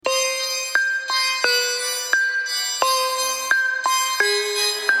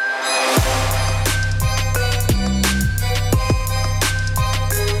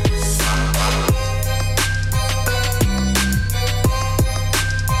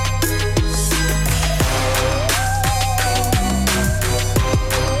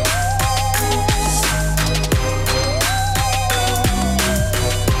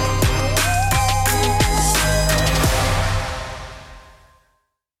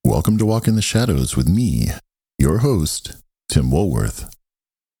Welcome to Walk in the Shadows with me, your host, Tim Woolworth.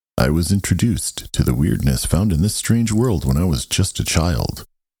 I was introduced to the weirdness found in this strange world when I was just a child.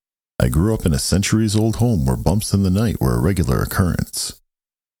 I grew up in a centuries-old home where bumps in the night were a regular occurrence.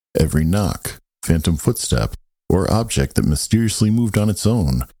 Every knock, phantom footstep, or object that mysteriously moved on its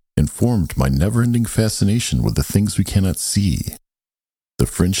own informed my never-ending fascination with the things we cannot see, the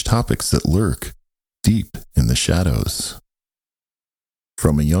fringe topics that lurk deep in the shadows.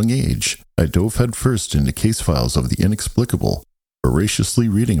 From a young age, I dove headfirst into case files of the inexplicable, voraciously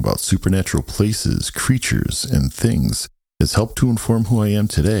reading about supernatural places, creatures, and things has helped to inform who I am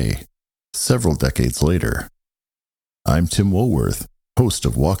today, several decades later. I'm Tim Woolworth, host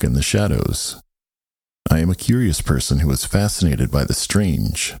of Walk in the Shadows. I am a curious person who is fascinated by the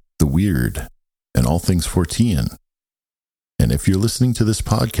strange, the weird, and all things Fortean. And if you're listening to this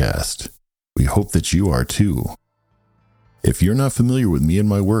podcast, we hope that you are too. If you're not familiar with me and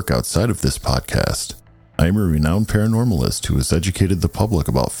my work outside of this podcast, I am a renowned paranormalist who has educated the public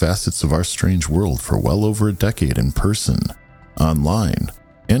about facets of our strange world for well over a decade in person, online,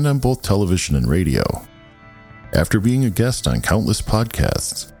 and on both television and radio. After being a guest on countless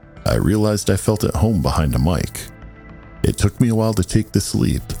podcasts, I realized I felt at home behind a mic. It took me a while to take this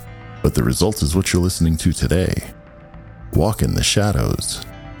leap, but the result is what you're listening to today. Walk in the Shadows.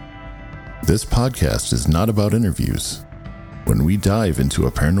 This podcast is not about interviews. When we dive into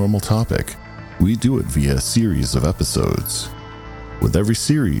a paranormal topic, we do it via a series of episodes. With every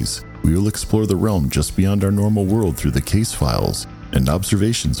series, we will explore the realm just beyond our normal world through the case files and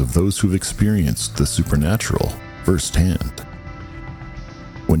observations of those who've experienced the supernatural firsthand.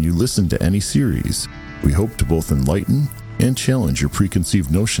 When you listen to any series, we hope to both enlighten and challenge your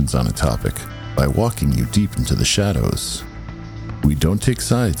preconceived notions on a topic by walking you deep into the shadows. We don't take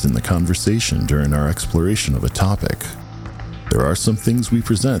sides in the conversation during our exploration of a topic. There are some things we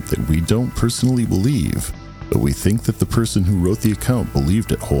present that we don't personally believe, but we think that the person who wrote the account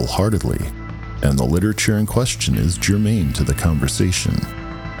believed it wholeheartedly, and the literature in question is germane to the conversation.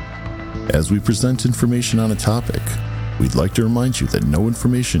 As we present information on a topic, we'd like to remind you that no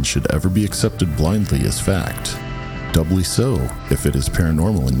information should ever be accepted blindly as fact, doubly so if it is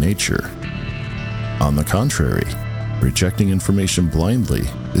paranormal in nature. On the contrary, rejecting information blindly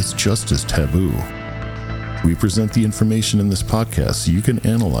is just as taboo. We present the information in this podcast so you can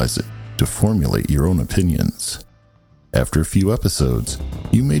analyze it to formulate your own opinions. After a few episodes,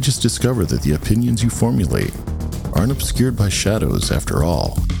 you may just discover that the opinions you formulate aren't obscured by shadows after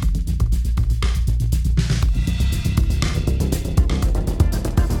all.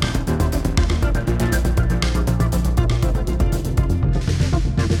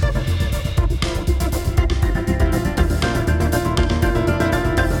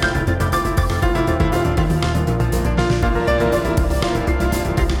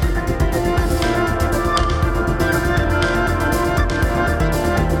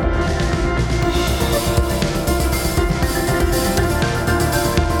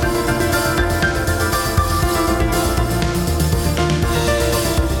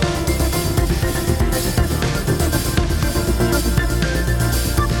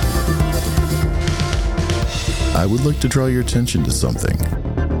 I would like to draw your attention to something.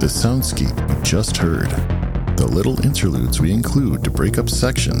 The soundscape you just heard. The little interludes we include to break up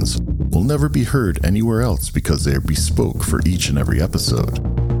sections will never be heard anywhere else because they are bespoke for each and every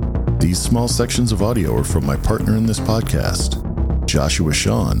episode. These small sections of audio are from my partner in this podcast, Joshua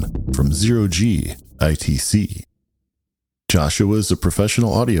Sean from Zero G ITC. Joshua is a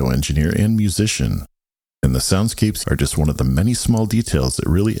professional audio engineer and musician, and the soundscapes are just one of the many small details that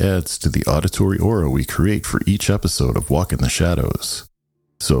really adds to the auditory aura we create for each episode of Walk in the Shadows.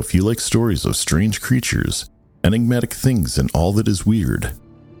 So if you like stories of strange creatures, enigmatic things, and all that is weird,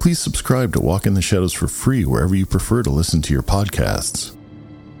 please subscribe to Walk in the Shadows for free wherever you prefer to listen to your podcasts.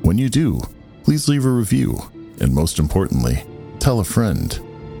 When you do, please leave a review, and most importantly, tell a friend.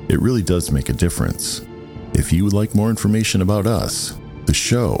 It really does make a difference. If you would like more information about us, the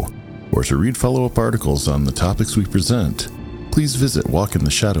show, or to read follow-up articles on the topics we present, please visit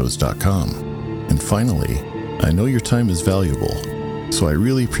walkintheshadows.com. And finally, I know your time is valuable, so I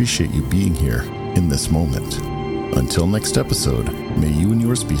really appreciate you being here in this moment. Until next episode, may you and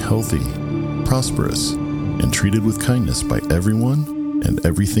yours be healthy, prosperous, and treated with kindness by everyone and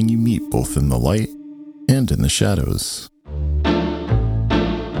everything you meet both in the light and in the shadows.